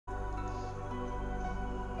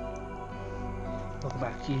Welcome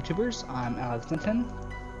back to YouTubers. I'm Alex Linton.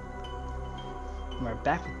 We're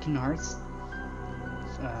back with Kingdom Hearts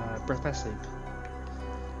Birth by Sleep.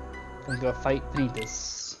 Gonna go fight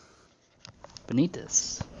Benitez.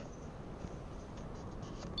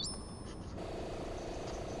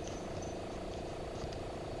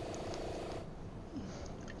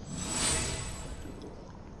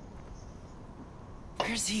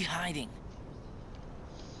 Where's he hiding?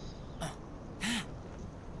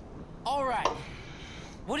 All right.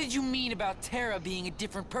 What did you mean about Terra being a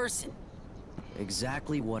different person?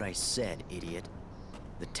 Exactly what I said, idiot.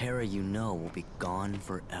 The Terra you know will be gone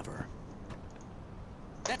forever.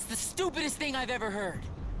 That's the stupidest thing I've ever heard.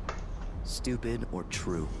 Stupid or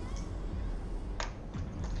true?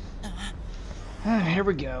 Here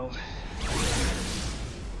we go.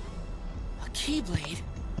 A Keyblade?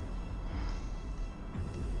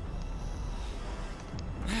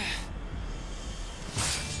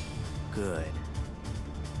 Good.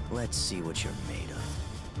 Let's see what you're made of.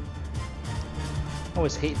 I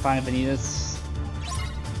always hate finding Benitez.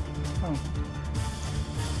 Oh.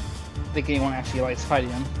 I think anyone actually likes fighting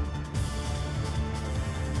him.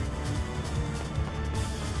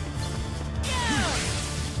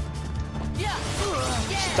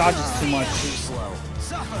 Just dodges too much. Too slow.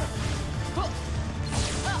 Suffer.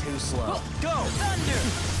 Too slow. Go! Thunder!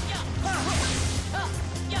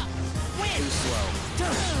 Too slow.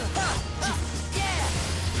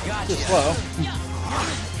 Gotcha. Too slow.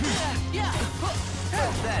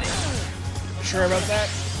 Pathetic. Sure about that?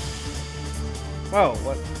 Oh,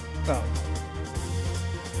 what? Oh.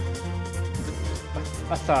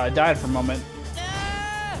 I thought I died for a moment.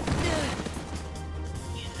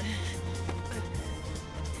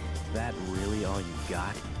 That really all you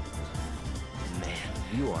got? Man,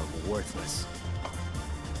 you are worthless.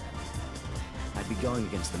 I'd be going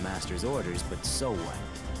against the Master's orders, but so what?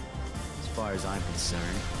 As far as I'm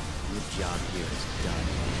concerned, your job here is done.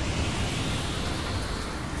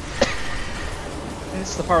 This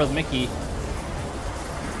is the part with Mickey.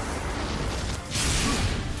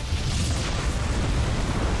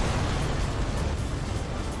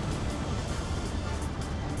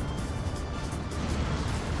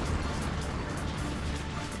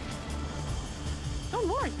 Don't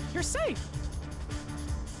worry, you're safe.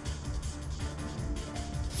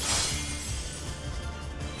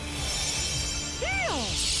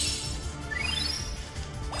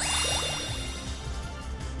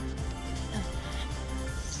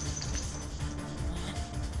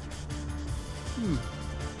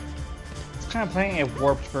 It's kind of playing a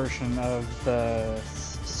warped version of the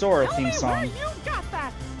Sora Tell theme me song. where you got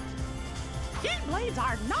that. Keyblades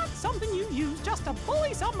are not something you use just to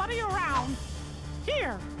bully somebody around.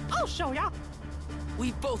 Here, I'll show ya.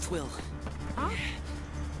 We both will. Huh?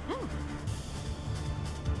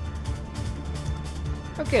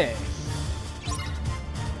 Okay.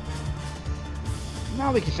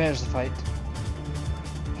 Now we can finish the fight.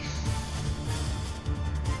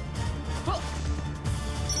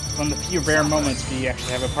 One of the few rare moments we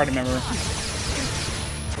actually have a party member.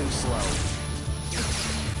 Too slow.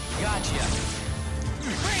 Gotcha.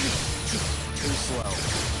 Too slow.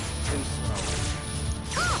 Too slow.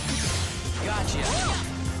 Gotcha.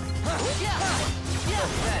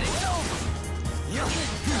 Pathetic.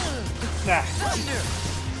 Nah.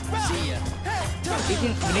 See ya.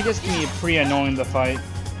 Benitez can be pretty annoying to fight.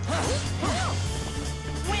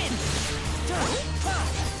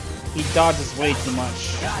 He dodges way too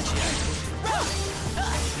much. Gotcha.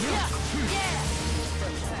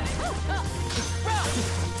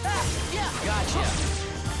 Gotcha.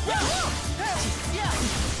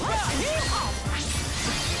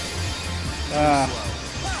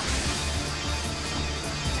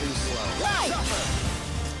 Too slow.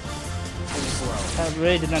 Too slow. That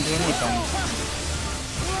really did not do anything.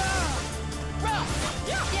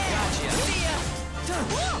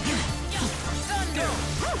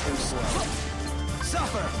 Too slow.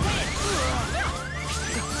 Suffer.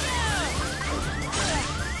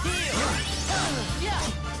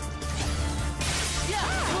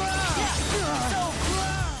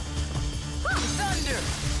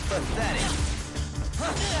 Pathetic.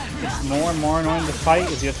 It's more and more annoying to fight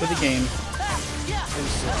as you go through the game. Too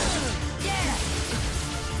slow.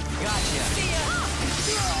 Gotcha.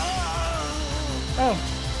 Oh.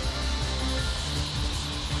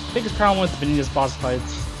 Biggest problem with Benitez boss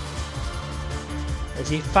fights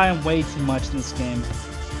is you find way too much in this game.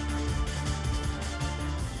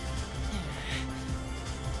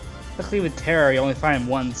 Luckily with Terra, you only find him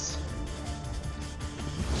once.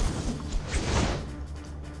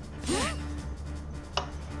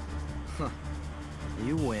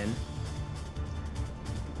 You win.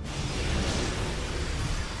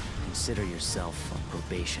 consider yourself on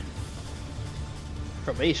probation.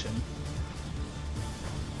 Probation?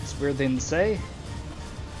 It's a weird thing to say.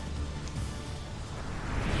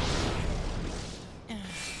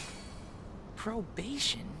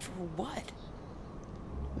 Probation? For what?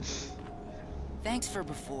 Thanks for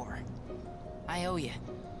before. I owe you.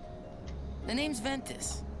 The name's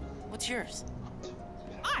Ventus. What's yours?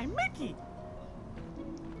 I'm Mickey.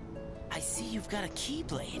 I see you've got a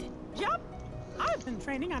Keyblade. Yup. I've been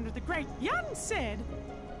training under the great young Sid.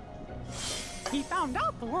 He found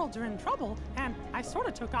out the worlds are in trouble, and I sort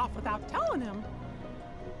of took off without telling him.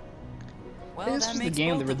 Well, This that was the makes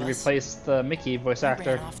game both that of really us. replaced the Mickey voice You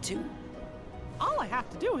actor. ran off too. All I have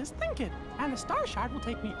to do is think it, and the Star Shard will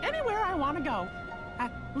take me anywhere I want to go.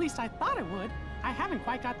 At least I thought it would. I haven't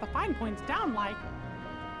quite got the fine points down, like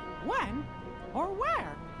when or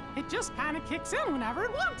where. It just kind of kicks in whenever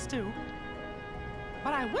it wants to.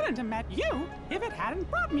 But I wouldn't have met you if it hadn't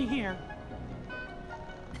brought me here.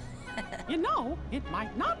 You know, it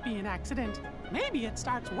might not be an accident. Maybe it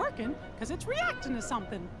starts working because it's reacting to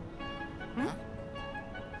something. Hmm?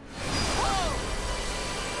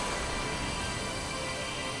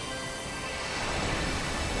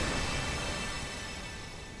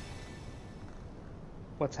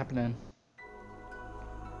 What's happening?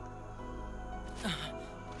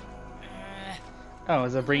 Oh,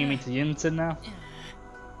 is it bringing me to Yinsen now?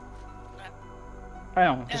 I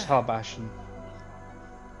don't, just Hell Bastion.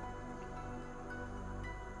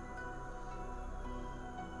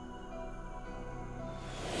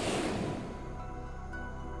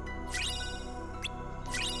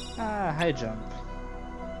 Ah, high jump.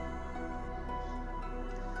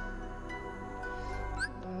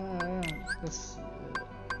 Let's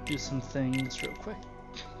do some things real quick.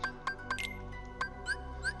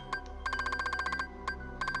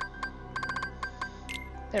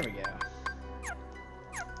 There we go.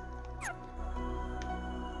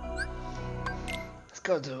 Let's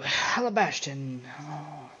go to Halabashton.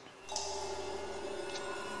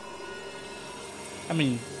 I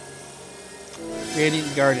mean,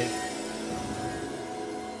 Radiant Guarded.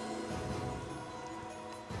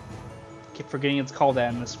 Keep forgetting it's called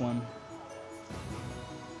that in this one.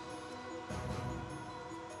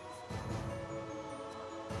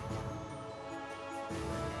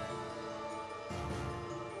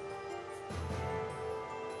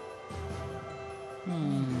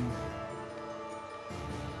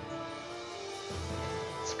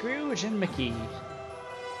 Scrooge and Mickey.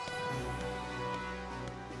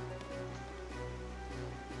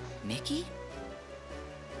 Mickey?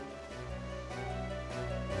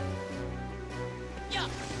 Yeah.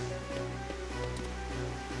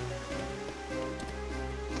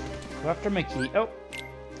 Go after Mickey. Oh!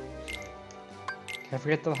 Can't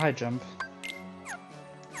forget the high jump.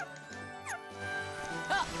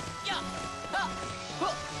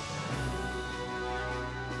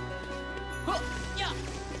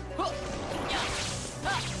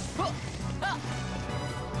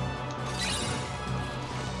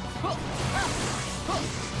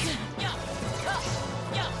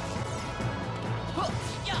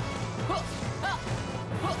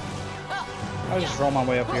 I'll just roll my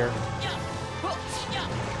way up here.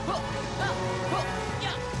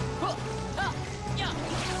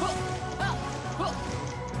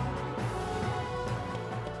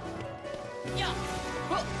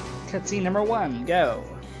 Cutscene number 1, go.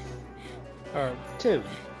 Or 2.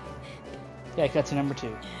 Yeah, cutscene number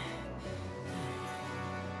 2.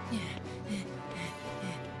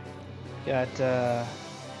 Got, let's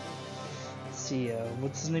see,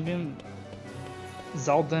 what's his name?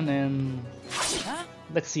 Zaldin and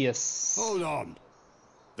Lexius. Hold on.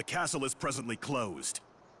 The castle is presently closed.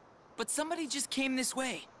 But somebody just came this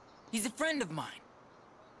way. He's a friend of mine.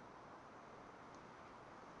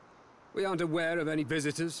 We aren't aware of any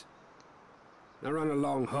visitors. Now run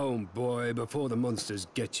along home, boy, before the monsters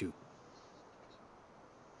get you.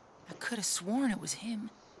 I could have sworn it was him.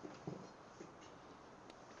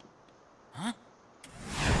 Huh?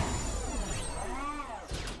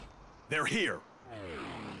 They're here.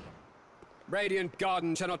 Radiant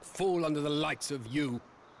Garden shall not fall under the likes of you.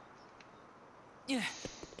 Yeah.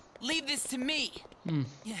 Leave this to me.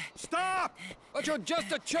 Yeah. Stop! But you're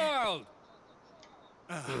just a child!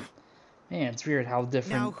 Man, it's weird how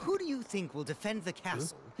different Now, who do you think will defend the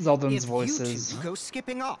castle Zaldin's if voice you is. two go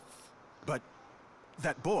skipping off? But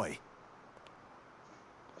that boy,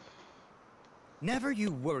 Never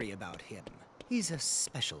you worry about him. He's a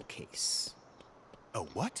special case. a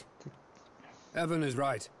what? Evan is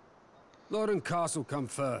right. Lord and castle come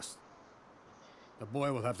first. The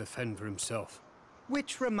boy will have to fend for himself.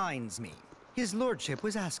 Which reminds me, his lordship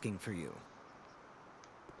was asking for you.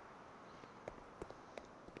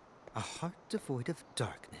 A heart devoid of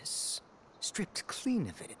darkness. Stripped clean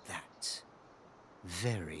of it at that.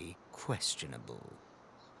 Very questionable.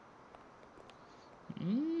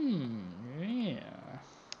 Yeah.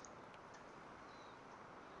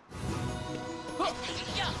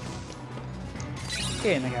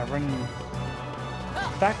 Okay, and I gotta run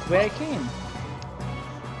back the way I came.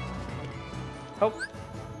 Oh.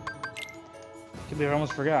 Can't believe I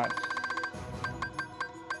almost forgot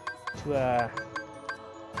to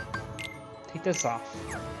take this off.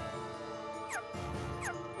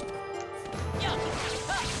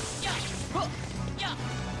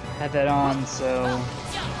 Had that on, so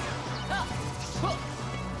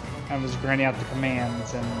I was grinding out the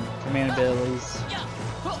commands and command abilities.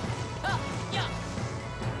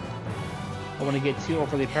 I want to get too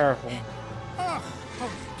overly powerful. Oh, how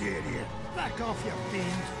dare you! Back off, you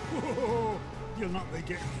fiend! Whoa, you'll not be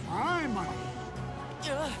getting my money.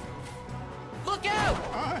 Look out!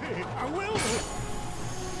 I will.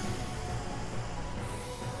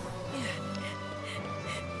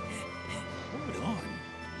 Hold on.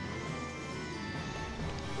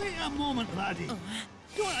 Wait a moment, laddie.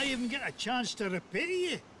 Don't I even get a chance to repair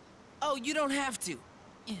you? Oh, you don't have to.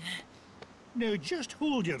 Now just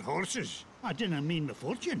hold your horses. I didn't mean the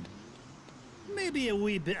fortune. Maybe a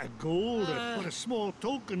wee bit of gold or a small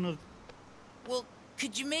token of... Well,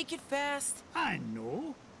 could you make it fast? I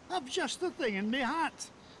know. I've just the thing in my hat.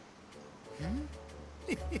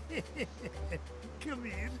 Come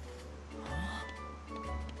here.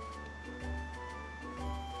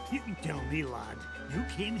 You can tell me, lad, you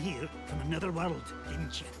came here from another world,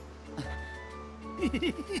 didn't you?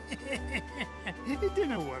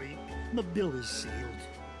 Don't worry, my bill is sealed.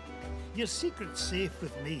 Your secret's safe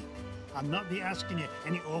with me. I'll not be asking you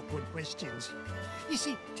any awkward questions. You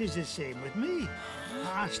see, 'tis the same with me.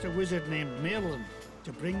 I asked a wizard named Merlin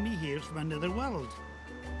to bring me here from another world.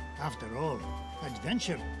 After all,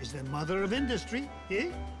 adventure is the mother of industry,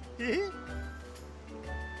 eh? Eh?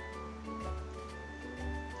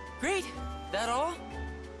 Great. That all?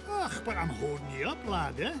 Ugh, but I'm holding you up,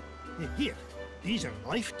 lad, eh? Here, these are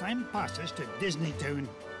lifetime passes to Disney Town.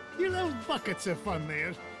 You little buckets of fun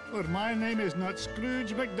there. Or my name is not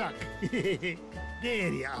Scrooge McDuck.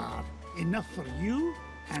 There you are. Enough for you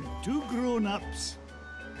and 2 grown-ups.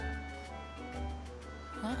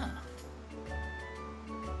 Huh.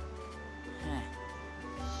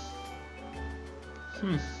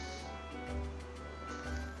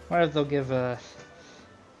 Why if they'll give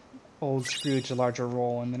old Scrooge a larger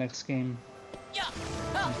role in the next game?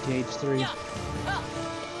 Gauge 3.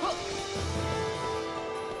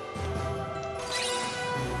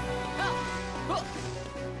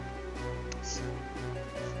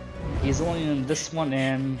 He's only in this one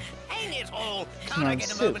and Ain't it all? Can't I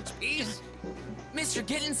get a moment's peace? Mister,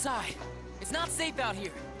 get inside. It's not safe out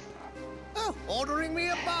here. Oh, ordering me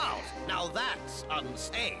about. Now that's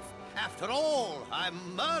unsafe. After all, I'm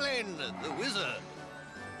Merlin, the wizard.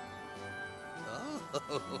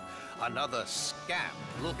 Oh, another scamp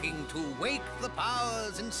looking to wake the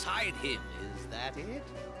powers inside him. Is that it?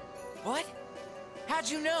 What? How'd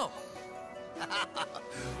you know?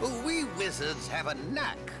 We wizards have a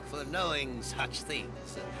knack for knowing such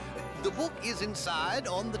things. The book is inside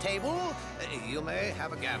on the table. You may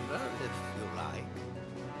have a gander if you like.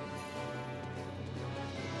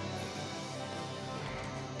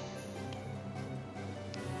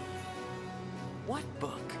 What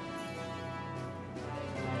book?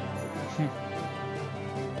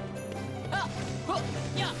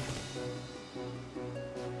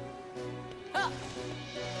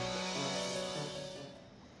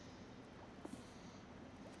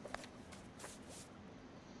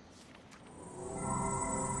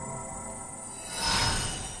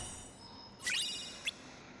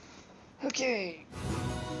 okay.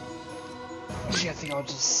 Actually, I think I'll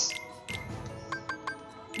just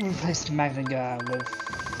replace Magnaga with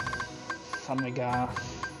Thunderga.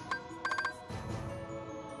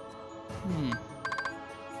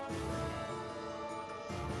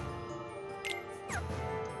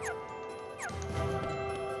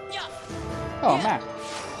 Oh, map.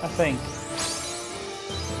 I think.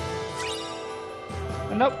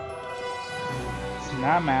 Nope. It's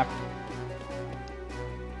not a map.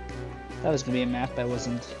 That was gonna be a map, but it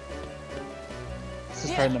wasn't. This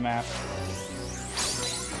is part of the map.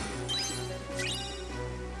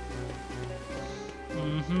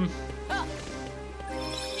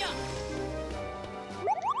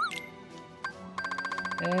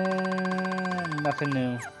 And nothing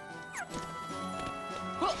new.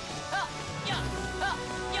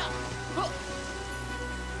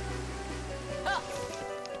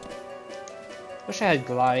 Wish I had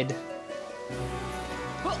glide.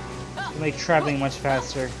 make traveling much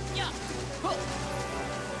faster.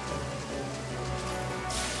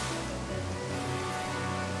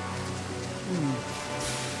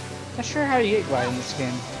 Not sure how you get glide in this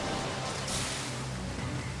game.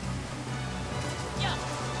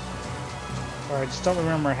 Or I just don't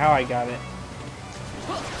remember how I got it.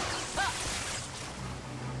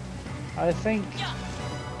 I think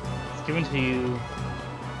it's given to you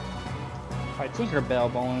by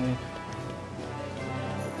Tinkerbell, but only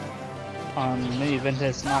on Mini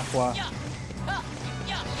Ventus and Aqua.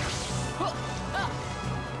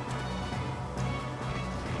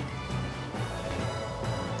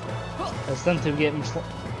 It's them to get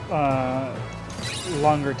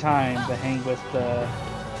longer time to hang with the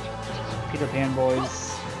Peter Pan boys.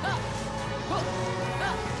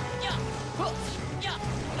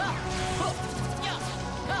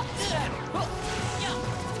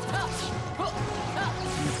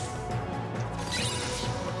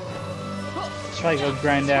 Try to go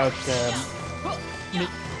grind out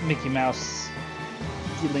Micky Mouse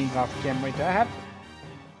D-Link off camera.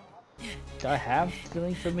 Do I have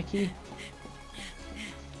D-Link for Mickey?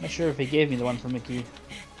 Not sure if he gave me the one for Mickey.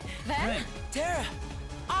 Ven, Terra,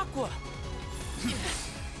 Aqua.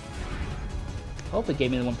 Hope he gave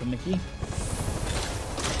me the one for Mickey.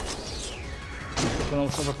 One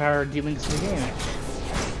of those overpowered D-Links in the game.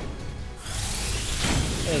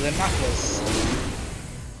 There's a Knuckles.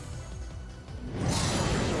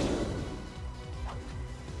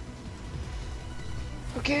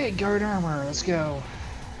 Okay, guard armor, let's go.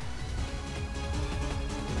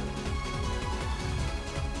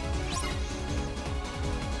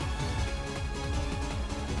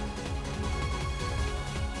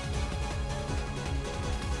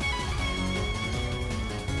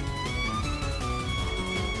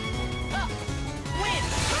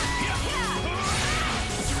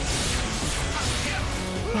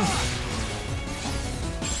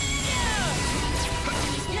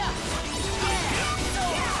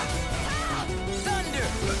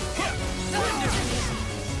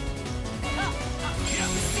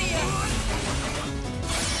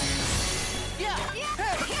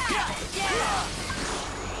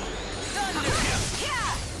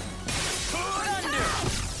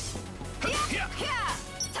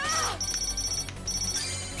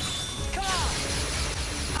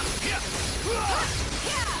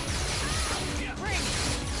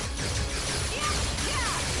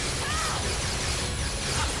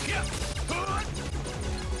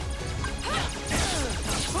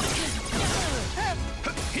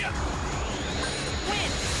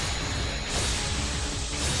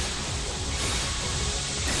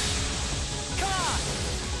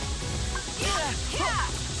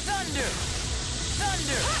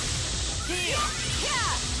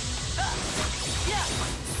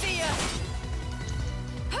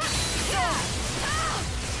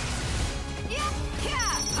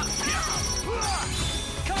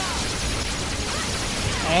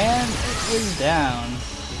 And it is down.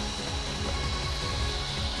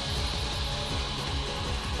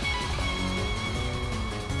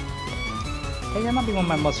 Hey, that might be one of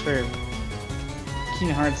my most favorite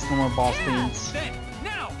Kingdom Hearts No More boss themes.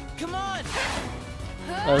 Now, come on.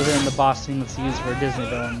 Other than the boss theme that's used for Disney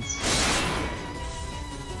villains.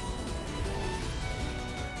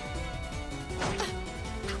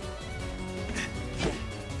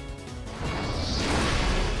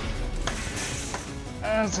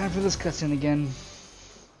 It's time for this cutscene again.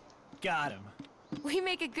 Got him. We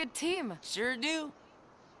make a good team. Sure do.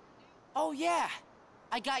 Oh yeah,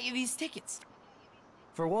 I got you these tickets.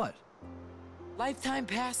 For what? Lifetime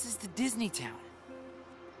passes to Disney Town.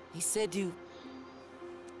 He said to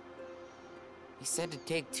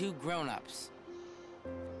take 2 grown-ups.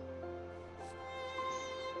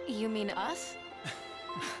 You mean us?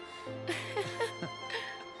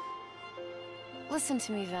 Listen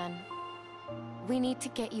to me, Ven. We need to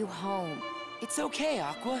get you home. It's okay,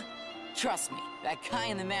 Aqua. Trust me, that guy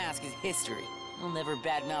in the mask is history. He'll never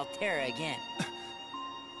badmouth Terra again.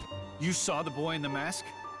 You saw the boy in the mask?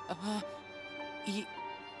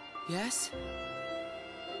 Yes?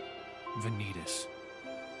 Vanitas.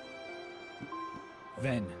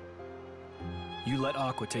 Ven, you let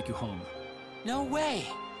Aqua take you home. No way.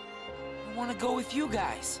 I want to go with you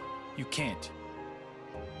guys. You can't.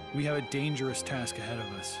 We have a dangerous task ahead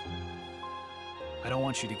of us. I don't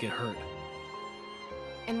want you to get hurt.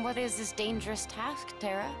 And what is this dangerous task,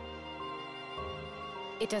 Terra?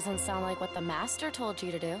 It doesn't sound like what the Master told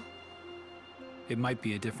you to do. It might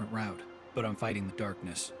be a different route, but I'm fighting the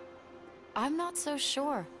darkness. I'm not so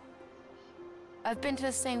sure. I've been to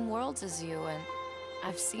the same worlds as you, and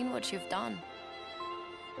I've seen what you've done.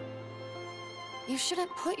 You shouldn't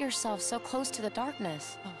put yourself so close to the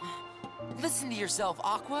darkness. Listen to yourself,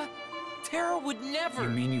 Aqua. Terra would never. You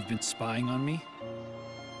mean you've been spying on me?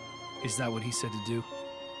 Is that what he said to do?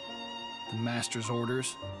 The Master's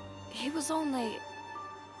orders? He was only...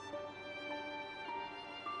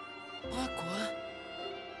 Aqua?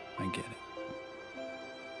 I get it.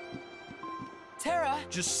 Terra!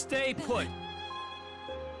 Just stay put!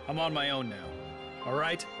 I'm on my own now,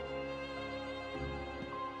 alright?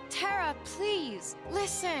 Terra, please,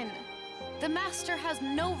 listen! The Master has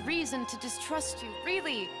no reason to distrust you,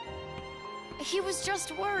 really. He was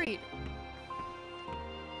just worried.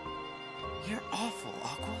 You're awful,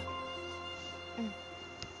 Aqua.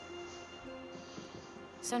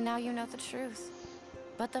 So now you know the truth.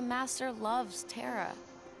 But the Master loves Terra.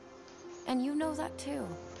 And you know that too.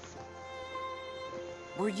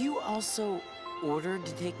 Were you also ordered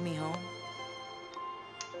to take me home?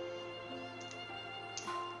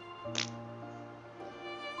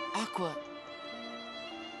 Aqua,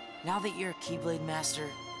 now that you're a Keyblade Master,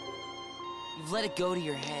 you've let it go to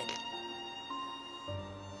your head.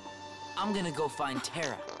 I'm gonna go find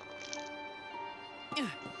Terra.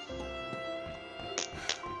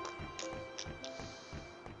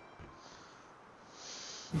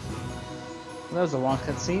 That was a long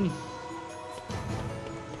cutscene.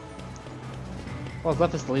 Well,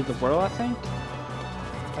 left is to leave the world, I think.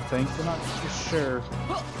 I'm not too sure.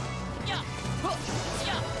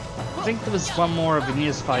 I think there was one more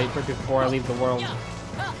Venus fight right before I leave the world.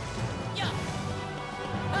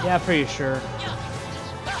 Yeah, I'm pretty sure.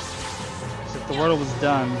 So if the world was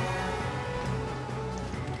done,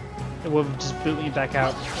 it would just boot me back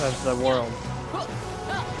out of the world.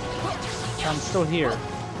 I'm still here.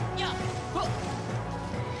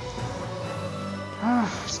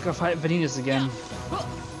 Just go fight Venus again.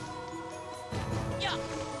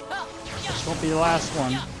 This won't be the last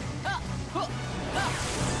one.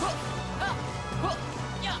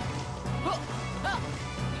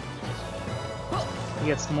 It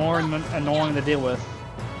gets more annoying to deal with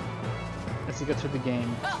as you go through the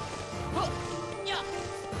game.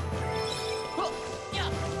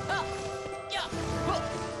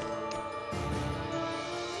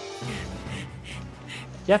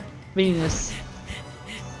 Yep, Venus.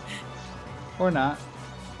 Or not.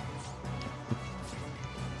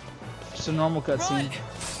 Just a normal cutscene.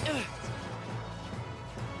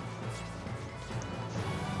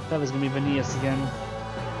 That was gonna be Venus again.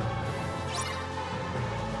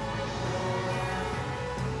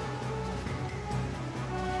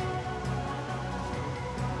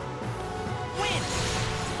 Wind!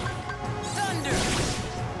 Thunder!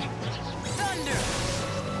 Thunder!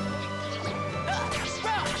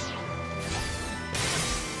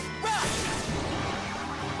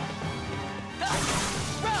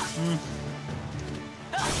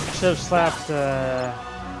 Should have slapped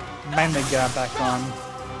Magna God back on.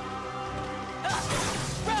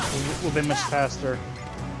 Would have been much faster.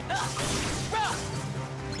 I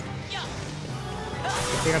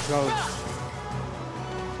think I have to go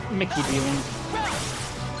Mickey dealing.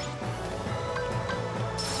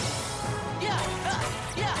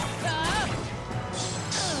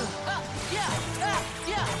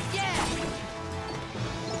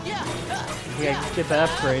 Yeah, get the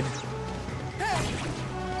upgrade.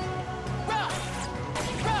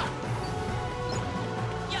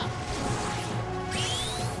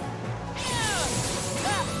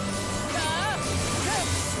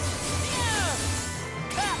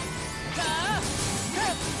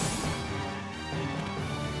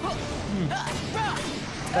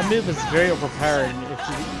 That move is very overpowered if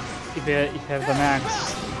you have the max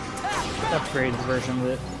upgrade version of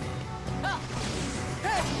it.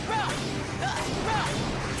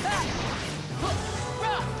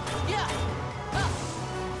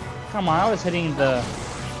 Come on, I was hitting the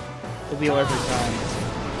wheel every time.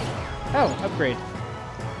 Oh, upgrade.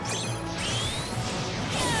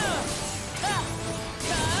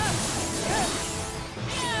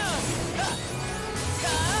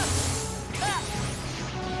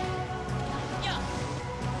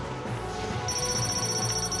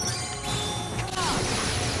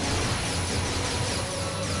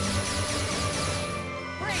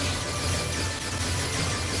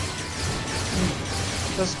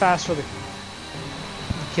 Just faster to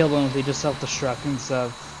kill them if they just self-destruct instead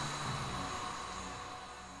of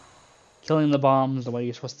killing the bombs the way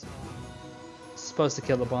you're supposed to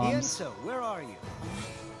kill the bombs. Ienso, where are you?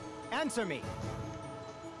 Answer me!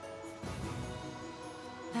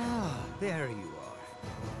 Ah, there you are.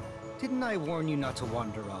 Didn't I warn you not to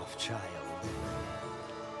wander off, child?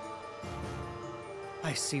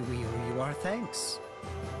 I see we owe you our thanks.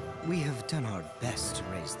 We have done our best to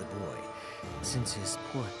raise the boy, since his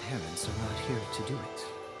poor parents are not here to do it.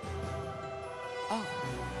 Oh,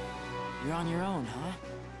 you're on your own, huh?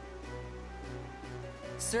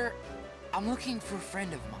 Sir, I'm looking for a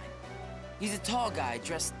friend of mine. He's a tall guy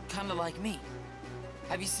dressed kinda like me.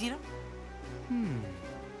 Have you seen him?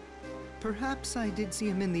 Perhaps I did see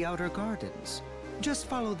him in the outer gardens. Just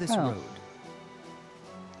follow this Oh. road.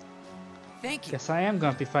 Thank you. Guess I am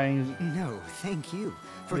going to be fighting. No, thank you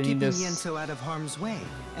for Reading keeping this. Yenso out of harm's way.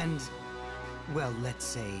 And, well, let's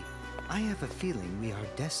say, I have a feeling we are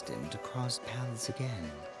destined to cross paths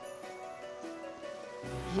again.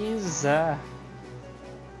 He's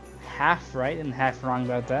half right and half wrong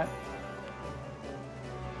about that.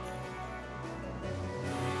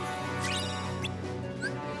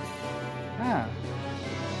 Ah.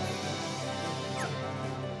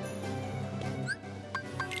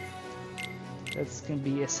 That's gonna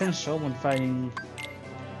be essential when fighting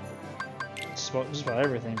just about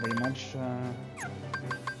everything, pretty much.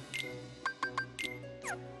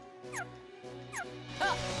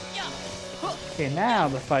 Okay, now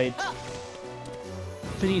the fight.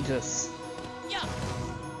 Vanitas.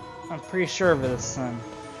 I'm pretty sure of this son.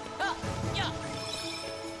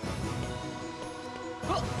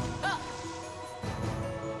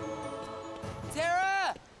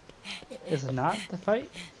 Tara! Is it not the fight?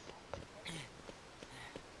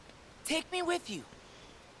 Take me with you.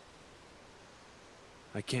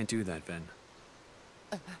 I can't do that, Ven.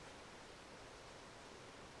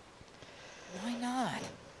 Why not?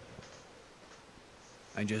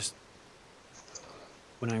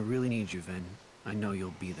 When I really need you, Ven, I know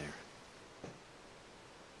you'll be there.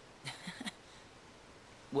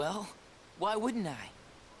 Well, why wouldn't I?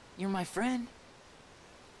 You're my friend.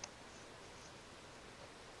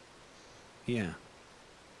 Yeah.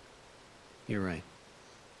 You're right.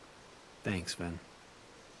 Thanks, Ven.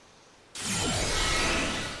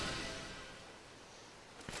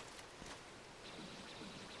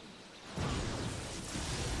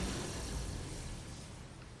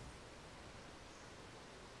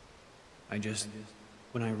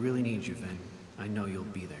 When I really need you, Ven, I know you'll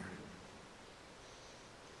be there.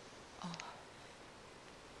 Oh.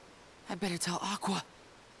 I better tell Aqua.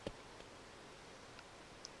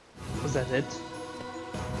 Was that it?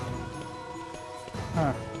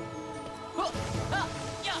 Huh.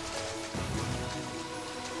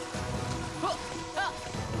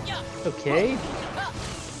 Okay.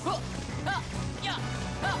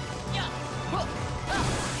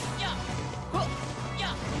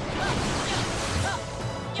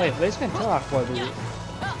 Wait, Blaze can tell Aqua that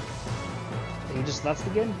he just left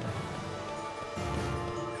again?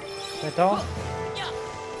 That's all?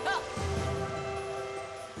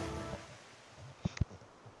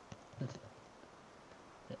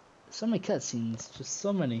 So many cutscenes, just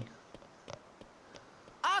so many.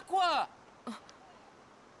 Aqua!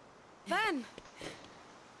 Ven!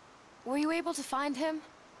 Were you able to find him?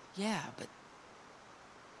 Yeah, but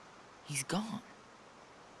he's gone.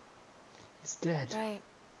 He's dead. Right.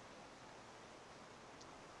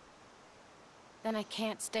 Then I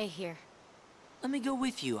can't stay here. Let me go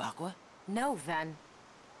with you, Aqua. No, Ven.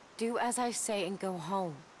 Do as I say and go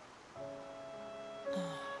home.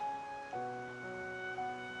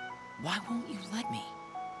 Why won't you let me?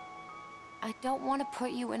 I don't want to put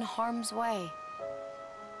you in harm's way.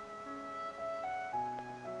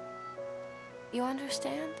 You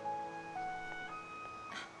understand?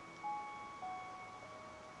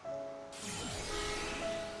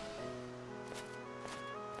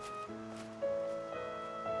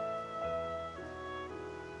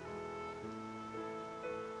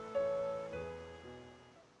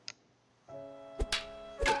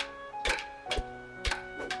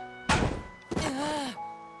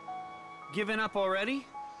 Giving up already?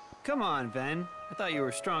 Come on, Ven. I thought you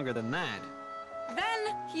were stronger than that.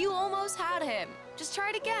 Ven, you almost had him. Just try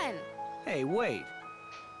it again. Hey, wait.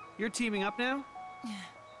 You're teaming up now?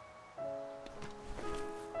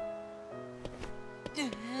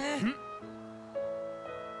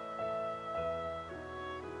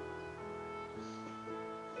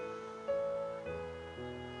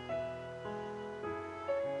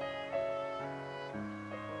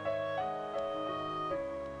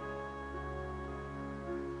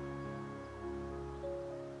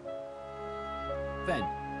 Ven,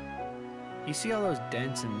 you see all those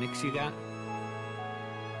dents and nicks you got?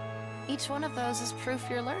 Each one of those is proof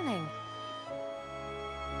you're learning.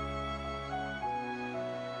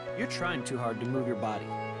 You're trying too hard to move your body.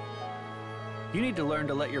 You need to learn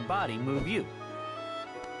to let your body move you.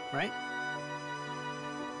 Right?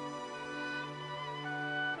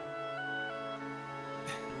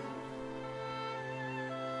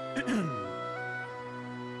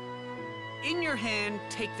 In your hand,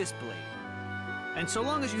 take this blade. And so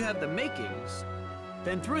long as you have the makings,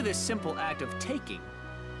 then through this simple act of taking,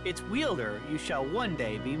 its wielder you shall one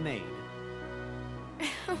day be made.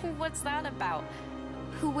 What's that about?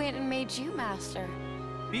 Who went and made you master?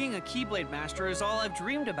 Being a Keyblade master is all I've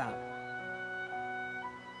dreamed about.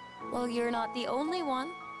 Well, you're not the only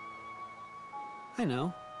one. I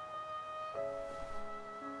know.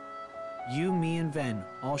 You, me, and Ven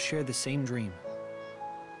all share the same dream.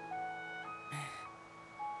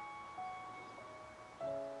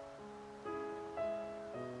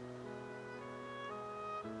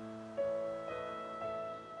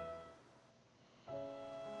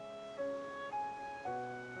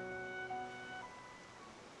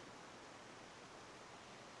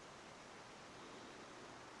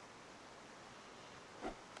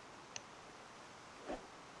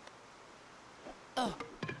 Oh.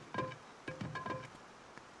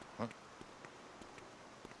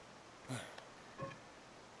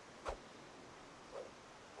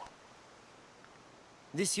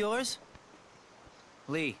 This yours?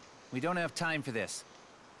 Lee, we don't have time for this.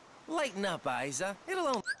 Lighten up, Isa. It'll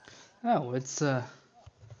only... Oh, it's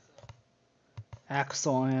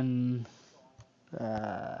Axel and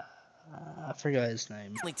I forgot his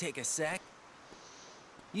name. only take a sec.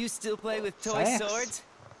 You still play with toy Sax? swords?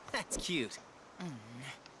 That's cute.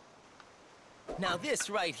 Now this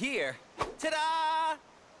right here, ta-da!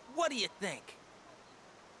 What do you think?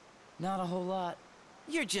 Not a whole lot.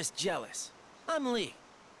 You're just jealous. I'm Lee.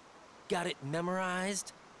 Got it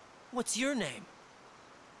memorized? What's your name?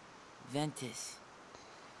 Ventus.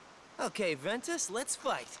 Okay, Ventus, let's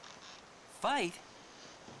fight. Fight?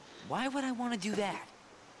 Why would I want to do that?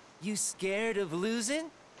 You scared of losing?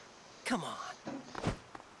 Come on.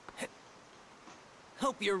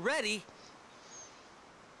 Hope you're ready.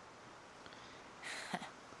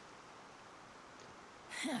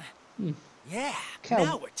 Yeah,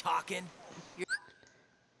 now we're talking. I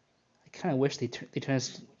kind of wish they turn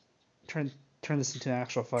this into an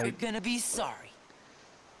actual You're fight. gonna be sorry.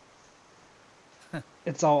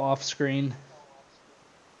 It's all off screen.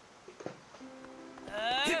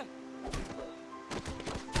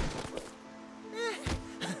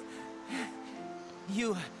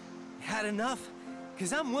 You had enough?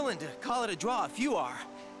 Because I'm willing to call it a draw if you are.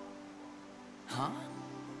 Huh?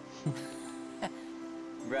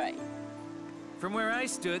 Right. From where I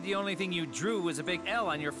stood, the only thing you drew was a big L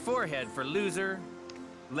on your forehead for loser,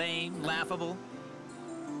 lame, laughable.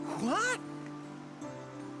 What?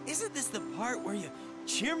 Isn't this the part where you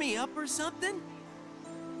cheer me up or something?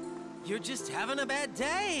 You're just having a bad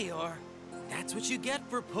day, or that's what you get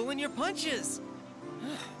for pulling your punches.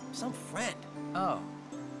 Some friend. Oh,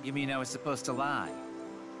 you mean I was supposed to lie?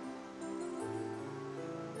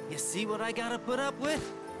 You see what I gotta put up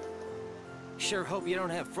with? Sure hope you don't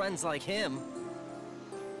have friends like him.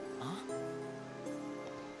 Huh?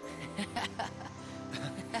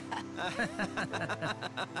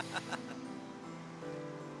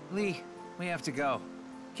 Lee, we have to go.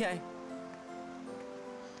 Okay.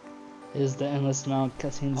 Is the endless amount of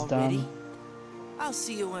cutscenes Already? done? I'll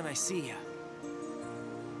see you when I see you.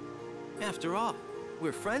 After all,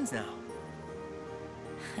 we're friends now.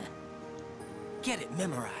 Get it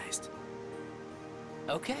memorized.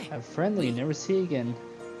 Okay. Have friendly, never see again.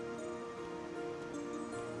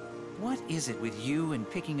 What is it with you and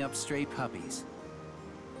picking up stray puppies?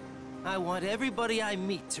 I want everybody I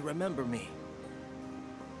meet to remember me.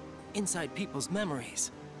 Inside people's memories,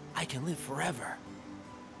 I can live forever.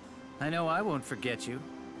 I know I won't forget you.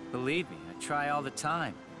 Believe me, I try all the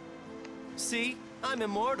time. See? I'm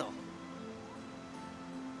immortal.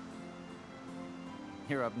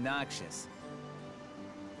 You're obnoxious.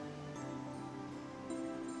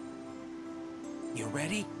 You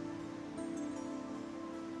ready?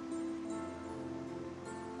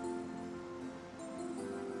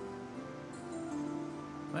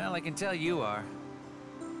 Well, I can tell you are.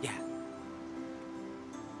 Yeah.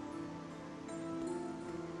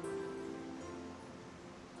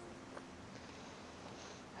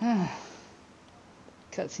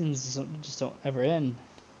 Cutscenes just don't ever end.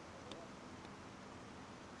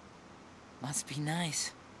 Must be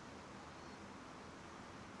nice.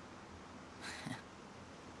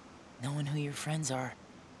 Knowing who your friends are.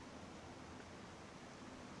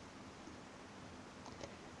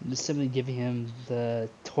 Just simply giving him the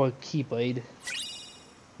toy Keyblade,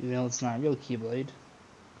 even though it's not a real Keyblade,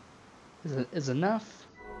 is enough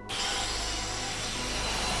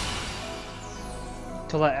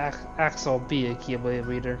to let Axel be a Keyblade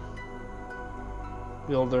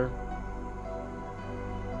wielder.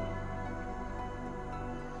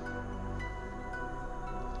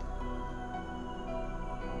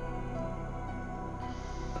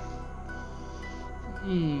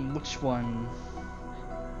 Which one?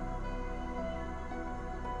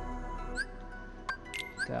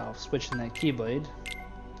 I'll switch in that Keyblade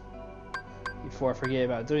before I forget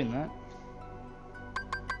about doing that.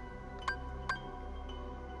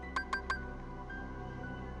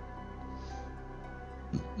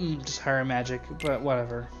 Just higher magic, but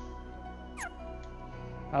whatever.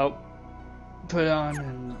 I'll put it on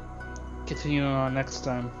and continue on next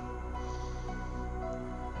time.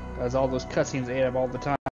 As all those cutscenes ate up all the time.